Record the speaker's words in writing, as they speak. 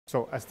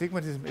So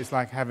astigmatism is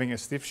like having a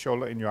stiff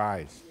shoulder in your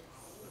eyes.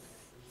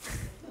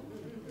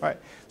 Right.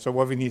 So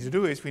what we need to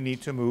do is we need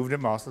to move the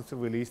muscle to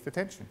release the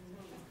tension.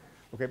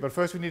 Okay, but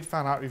first we need to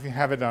find out if you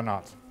have it or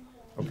not.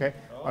 Okay?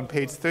 On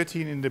page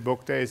 13 in the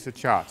book there is a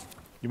chart.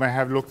 You might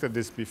have looked at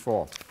this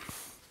before.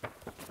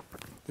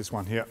 This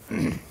one here.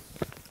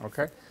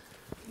 Okay?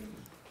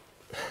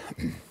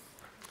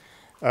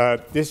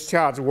 This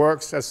chart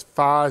works as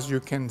far as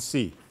you can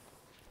see.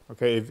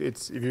 Okay,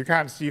 if you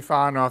can't see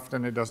far enough,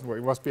 then it doesn't work.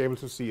 You must be able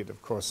to see it,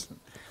 of course.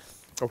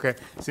 Okay,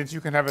 since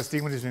you can have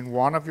astigmatism in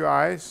one of your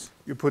eyes,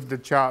 you put the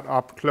chart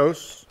up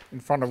close in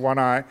front of one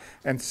eye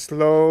and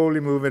slowly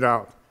move it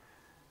out.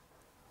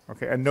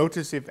 Okay, and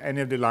notice if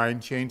any of the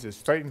line changes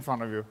straight in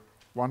front of you,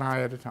 one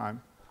eye at a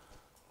time,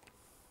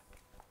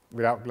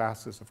 without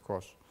glasses, of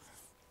course.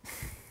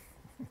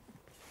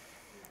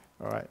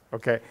 All right,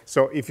 okay,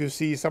 so if you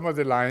see some of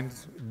the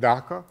lines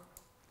darker,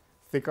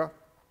 thicker,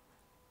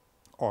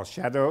 or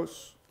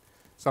shadows,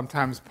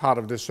 sometimes part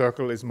of the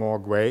circle is more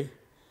gray,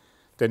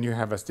 then you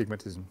have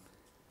astigmatism.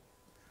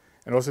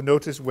 And also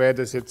notice where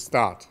does it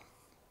start.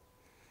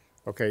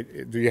 Okay,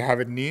 do you have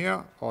it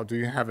near, or do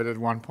you have it at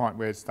one point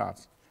where it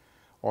starts?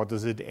 Or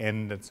does it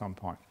end at some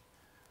point?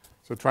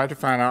 So try to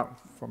find out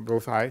from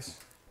both eyes.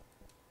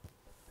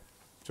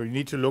 So you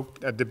need to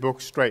look at the book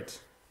straight.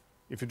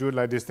 If you do it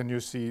like this, then you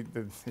see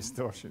the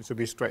distortion. It should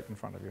be straight in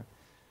front of you.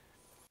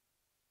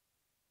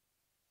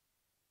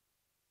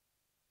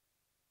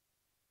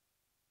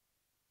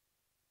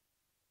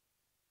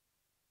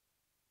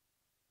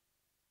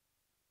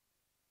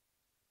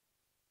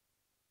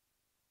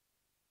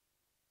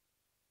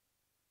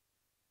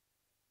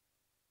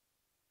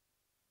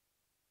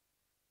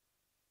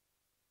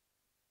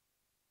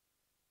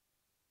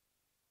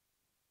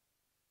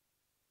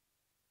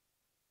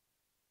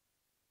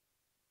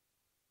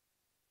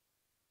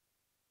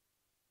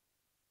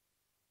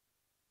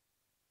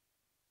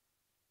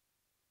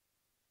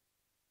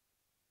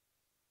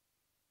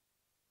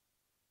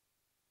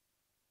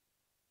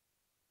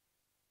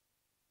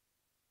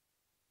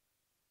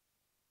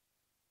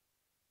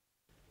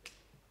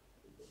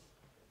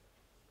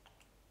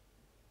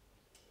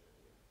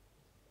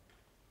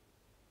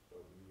 So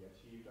we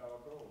achieved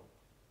our goal.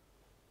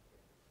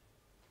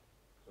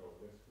 So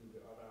let's do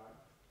the other eye.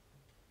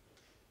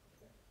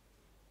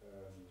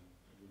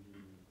 We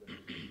do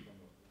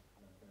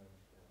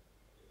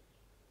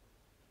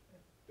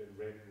the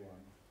red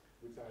one.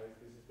 Which eye is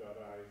this? Is the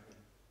other eye?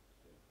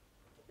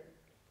 Okay.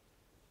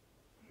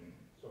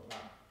 So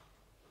now,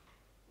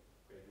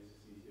 okay, this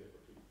is easier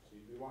for you to see.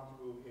 We want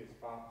to move his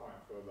palm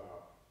point further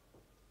out.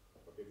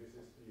 Okay, this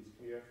is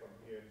clear from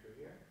here to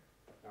here.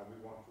 Now we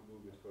want to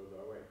move it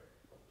further away.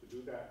 To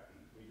do that,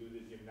 we do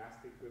the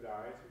gymnastic with the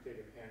eyes. We take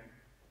a pen,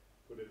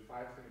 put it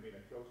 5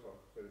 centimeters closer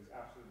so it's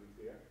absolutely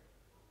clear.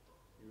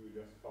 You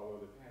just follow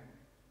the pen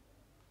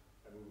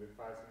and move it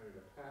 5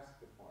 centimeters past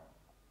the point.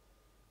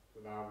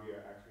 So now we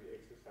are actually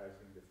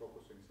exercising the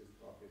focusing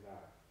system of his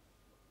eye.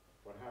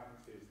 What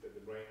happens is that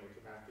the brain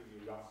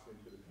automatically locks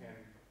into the pen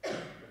and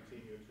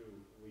continue to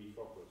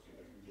refocus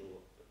as we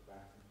go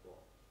back and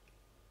forth.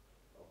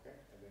 Okay,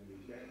 and then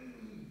we check.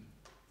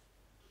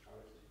 How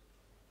is it?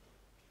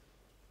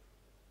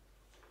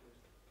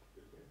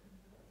 Good.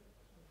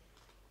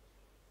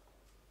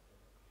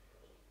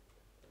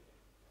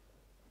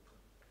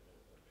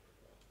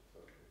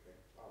 So, okay.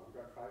 Oh, we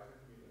got 5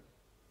 centimeters.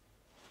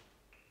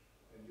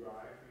 And your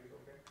eye feels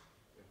okay?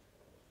 Yeah.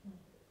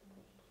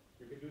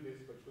 You can do this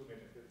for 2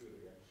 minutes. Let's do it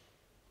again.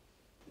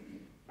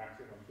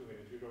 Maximum 2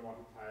 minutes. You don't want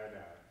to tire the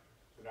eye.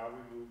 So now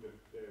we move the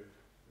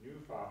new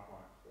far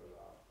point further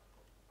out.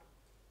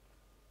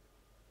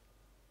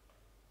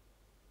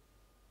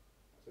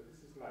 So this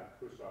is like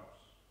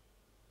push-ups.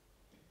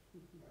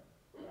 Right.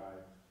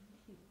 Alright.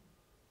 Let's see.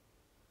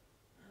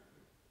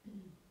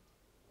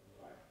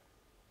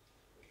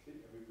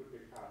 And we put the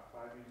card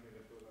 5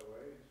 millimeters further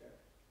away and check.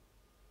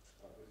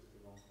 Oh, this is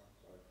the wrong one.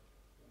 Sorry.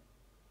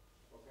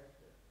 Yeah. Okay.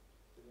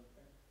 Still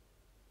okay?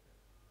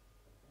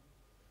 Okay.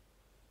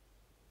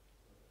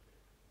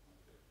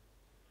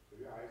 So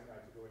your eyes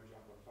like to go and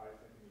jump on 5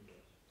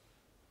 centimeters.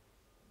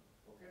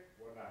 Okay.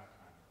 One last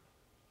time.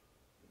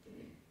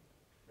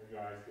 And your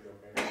eyes still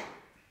okay? Okay.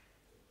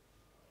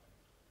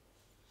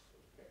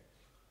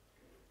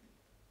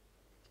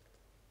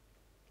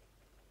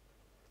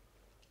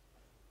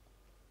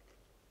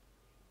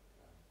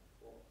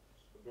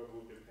 But don't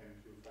move the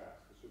pen too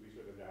fast. It should be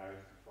so that the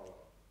eyes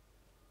follow.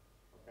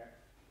 Okay?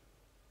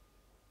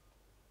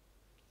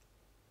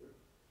 Good.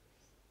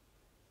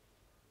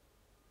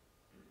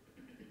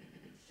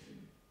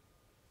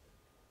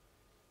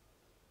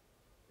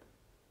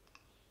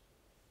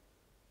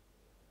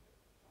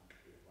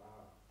 Okay,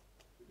 wow.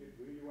 You did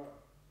really well.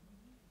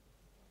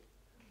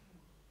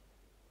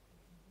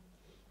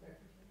 Okay.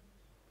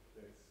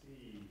 Let's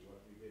see what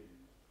we did.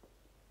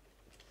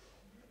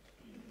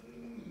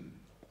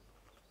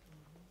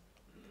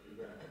 You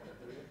got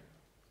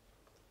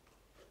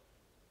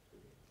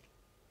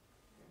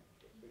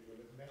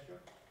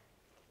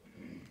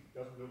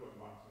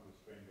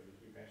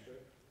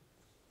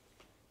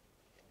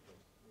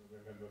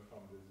remember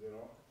from the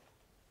 0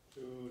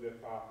 to the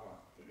far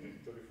point.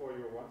 So before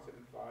you were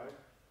 175,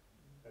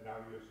 and now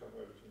you're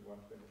somewhere between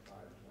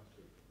 125 and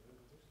 150.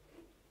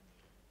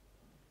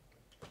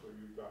 So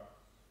you've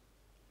got,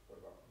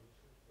 what about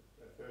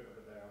a third of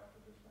a diopter,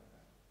 just like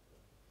that.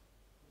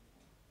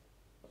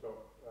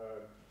 So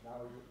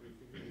now you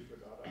finish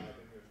with the other eye,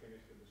 then you're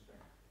finished with the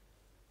strength.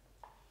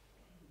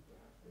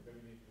 We're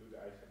going to need to do the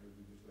eyes, and we'll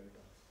do this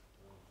later.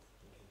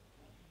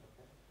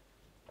 Okay.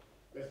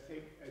 Let's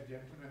take a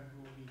gentleman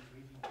who needs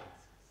reading glasses.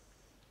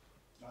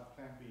 Not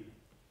plan B.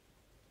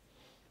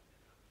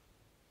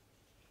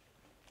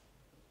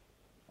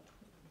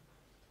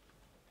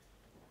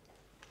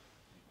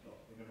 So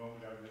in a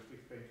moment I will just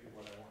explain to you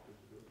what I want you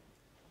to do.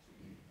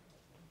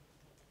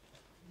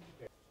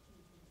 Okay.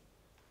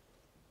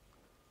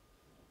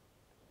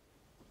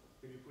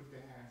 Can you put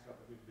the hands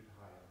up a little bit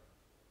higher?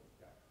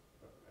 Yeah.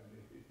 And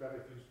it's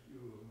better if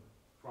you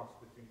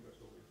cross the fingers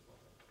over each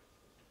other.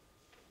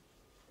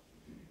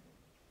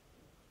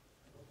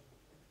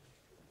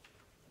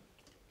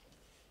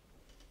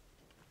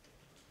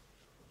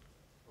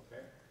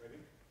 Okay, ready?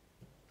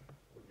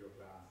 Put your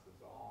glasses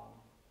on.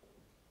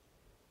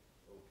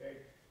 Okay.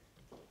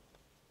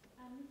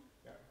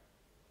 Yeah.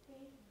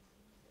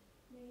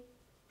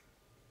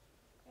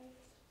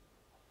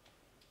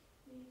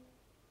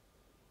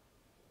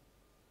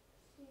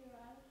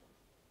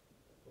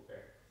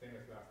 Okay, same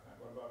as last time.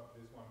 What about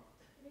this one?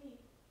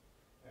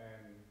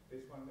 And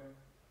this one then?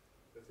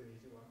 That's an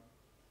easy one.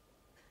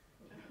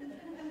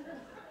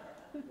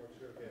 What's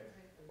your guess?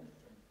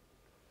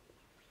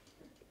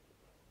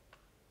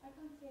 I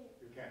can't see it.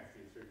 You can't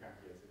see it, so you can't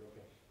guess it.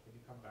 Okay. Can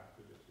you come back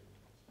to the 2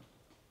 minutes?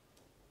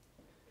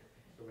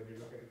 So when you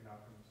look at it now,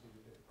 can you see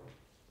the difference?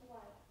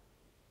 Why?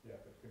 Yeah,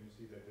 but can you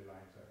see that the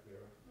lines are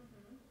clearer?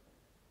 Mm-hmm.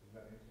 Isn't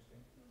that interesting?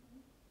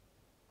 Mm-hmm.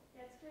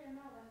 Yeah, it's clearer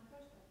now than the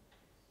first time.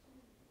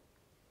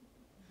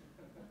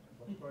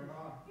 What's going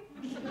on? You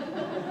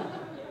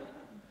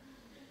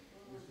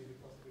see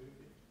the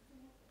possibility?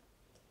 Yeah.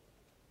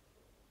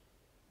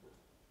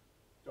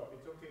 So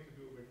it's okay to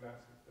do it with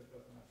glasses, that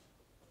doesn't matter.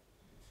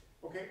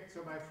 Okay,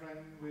 so my friend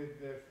with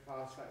the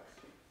far sight,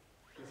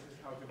 this is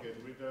how to get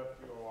rid of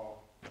your,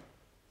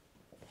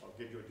 or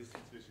get your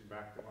distance vision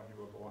back to when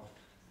you were born.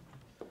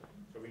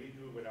 So we need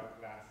to do it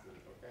without glasses,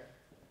 okay?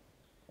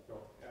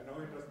 So I know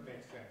it doesn't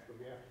make sense, but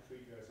we have to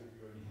treat you as if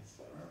you're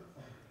nearsighted.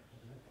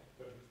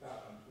 So we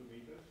start on 2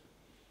 meters.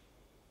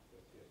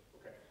 Yes, yes.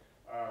 Okay.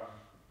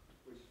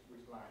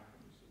 Which line can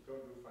you see?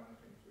 Don't do funny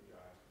things with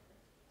your eyes.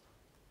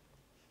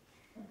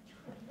 Okay.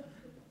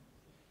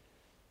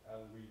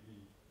 LVD.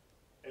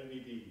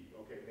 LVD.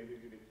 Okay, maybe a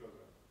little bit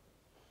closer.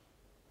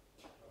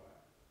 All right.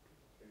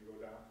 Can you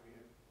go down to the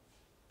end?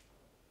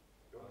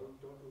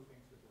 Don't do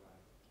things with your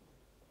eyes.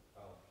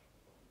 L.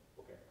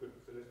 Okay, good.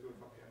 So let's do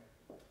it from here.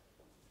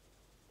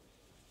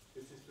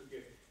 This is to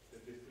get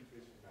the distance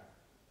vision back.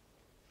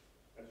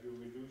 As you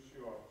reduce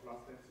your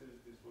plus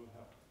lenses, this will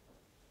help.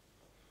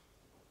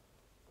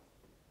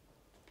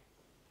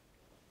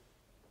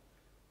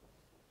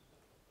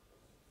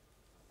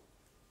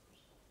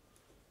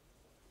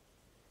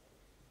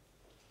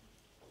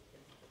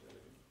 Okay,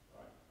 ready?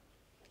 All right.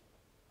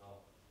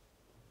 L.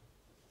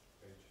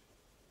 H.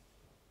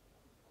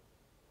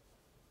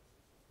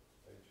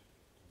 H.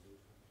 Do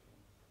something.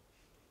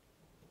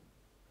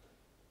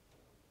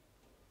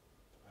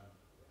 Yeah,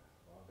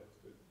 wow, that's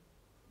good.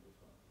 This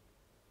one.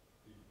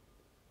 D.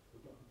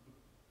 Good one.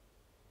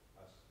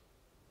 S.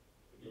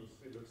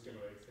 It looks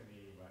similar, it's an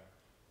E, right?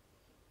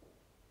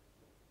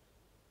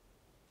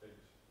 H.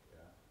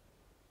 Yeah.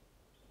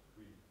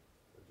 Green.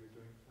 But you're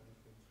doing funny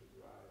things with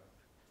your eyes.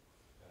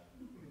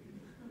 You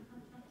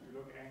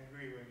look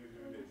angry when you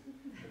do this.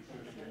 Let's do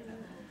it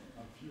again.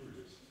 I'm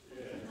furious.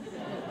 Yes.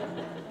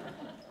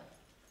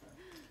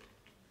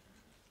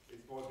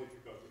 It's more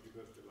difficult if you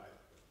go to light,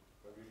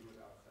 but we do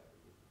it outside.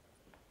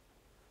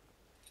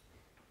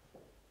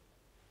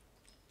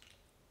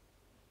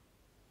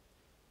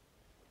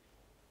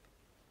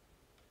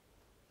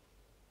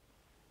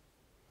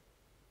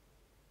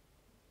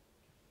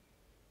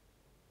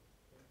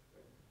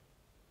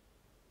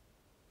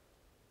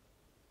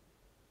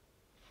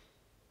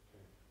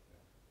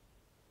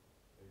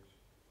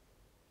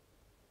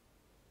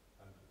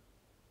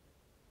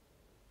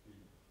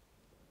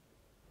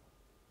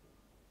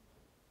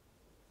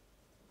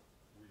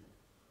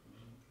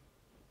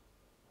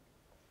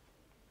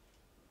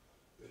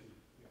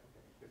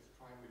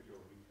 Try with your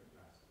weaker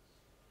glasses,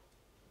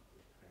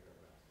 with tighter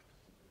glasses,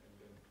 and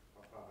then how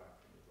far back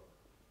can you go?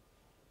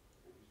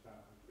 If you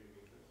start from 3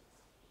 meters,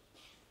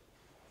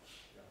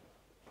 yeah.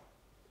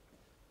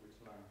 Which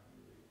line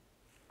can you read?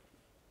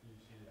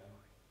 DCM.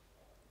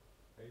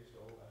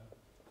 HON.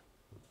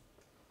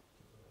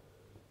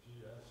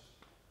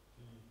 GS.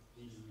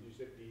 You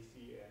said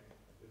DC and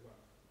this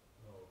one?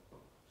 No.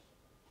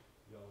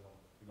 The other one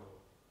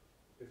below.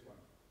 This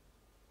one?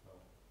 No.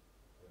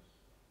 Yes.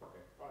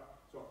 Okay, alright,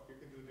 so you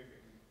can do the,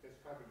 let's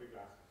try with the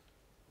glasses.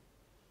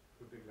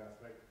 Put the glass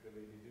like the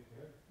lady did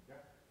here.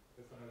 Yeah,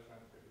 that's another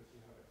time. Let's see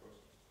how that goes.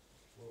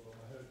 What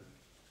about my head?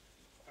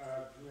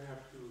 You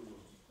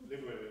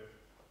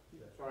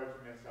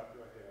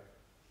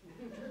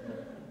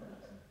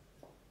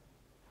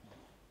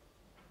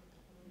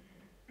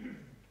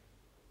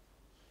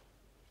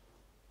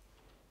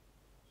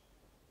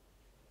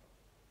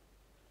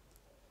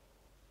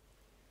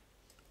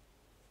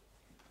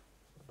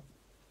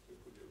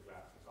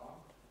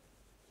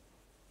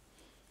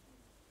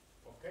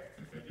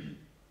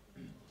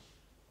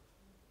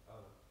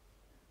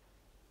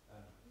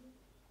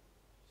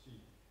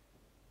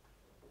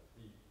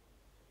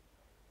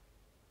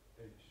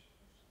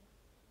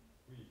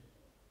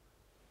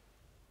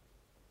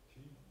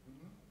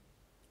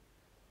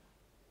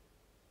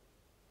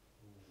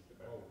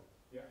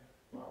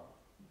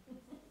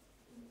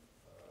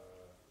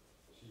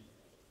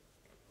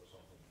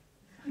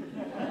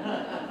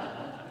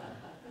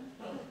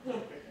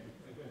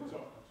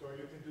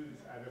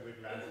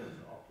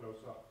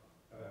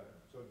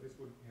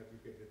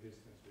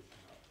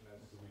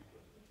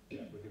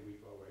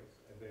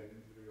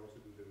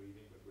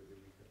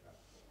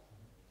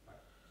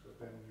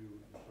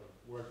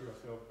work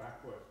yourself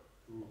backwards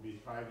to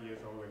be 5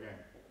 years old again.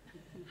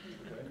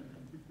 Okay?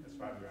 As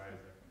far as your eyes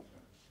are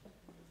concerned.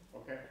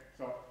 Okay,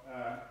 so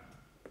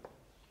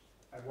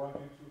I want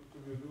you to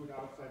do it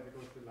outside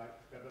because the light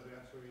is better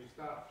there. So you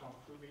start from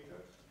 2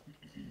 meters,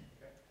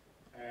 okay,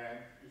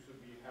 and you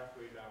should be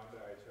halfway down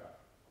the eye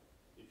chart.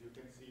 If you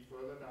can see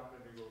further down,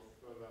 then you go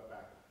further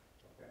back.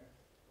 Okay,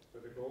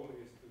 so the goal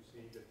is to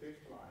see the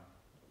 5th line.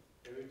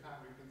 Every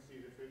time you can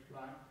see the 5th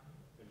line,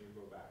 then you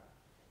go back.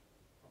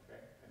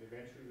 Okay, and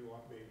eventually we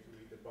want to be able to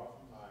read the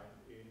bottom line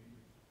in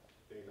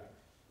daylight.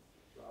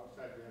 So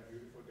outside we have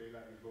beautiful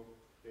daylight. We book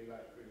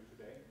daylight for you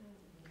today.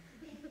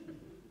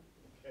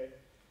 Okay.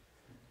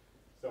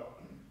 So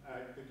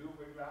you can do it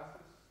with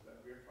glasses.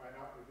 We'll find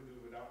out we can do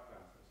it without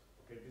glasses.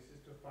 Okay, this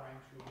is to fine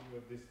tune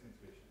your distance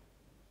vision.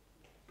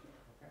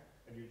 Okay,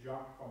 and you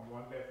jump from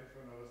one letter to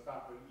another.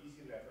 Start with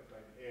easy letters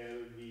like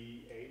L,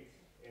 V, H,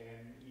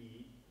 N,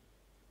 E,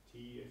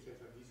 T,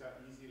 etc. These are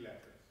easy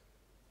letters.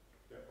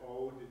 The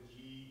O, the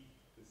G,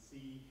 the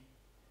C,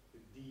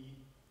 the D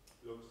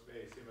looks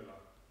very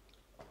similar.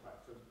 Right,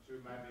 so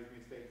you might make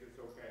mistakes.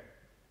 It's okay.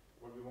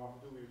 What we want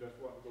to do, we just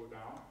want to go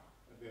down,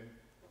 and then,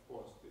 of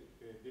course,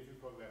 the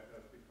difficult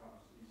letters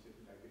becomes easier,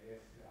 like the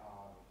S, the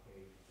R, the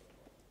K, and so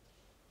on.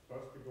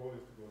 First, the goal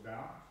is to go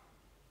down,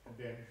 and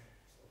then,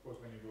 of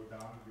course, when you go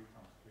down, it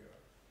becomes clearer.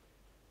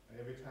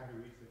 And every time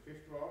you reach the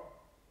 5th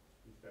row,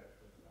 you step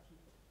to the left.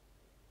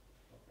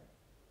 Okay?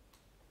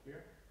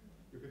 Clear?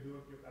 You can do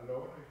it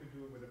alone, or you can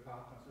do it with a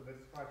partner. So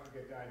let's try to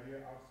get the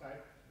idea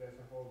outside. There's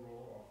a whole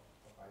row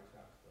of eye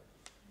charts there.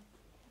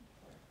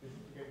 This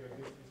is to get your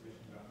distance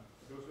vision done.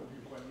 Those of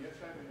you who are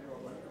nearsighted, you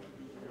are welcome to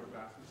do with your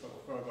glasses or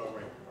further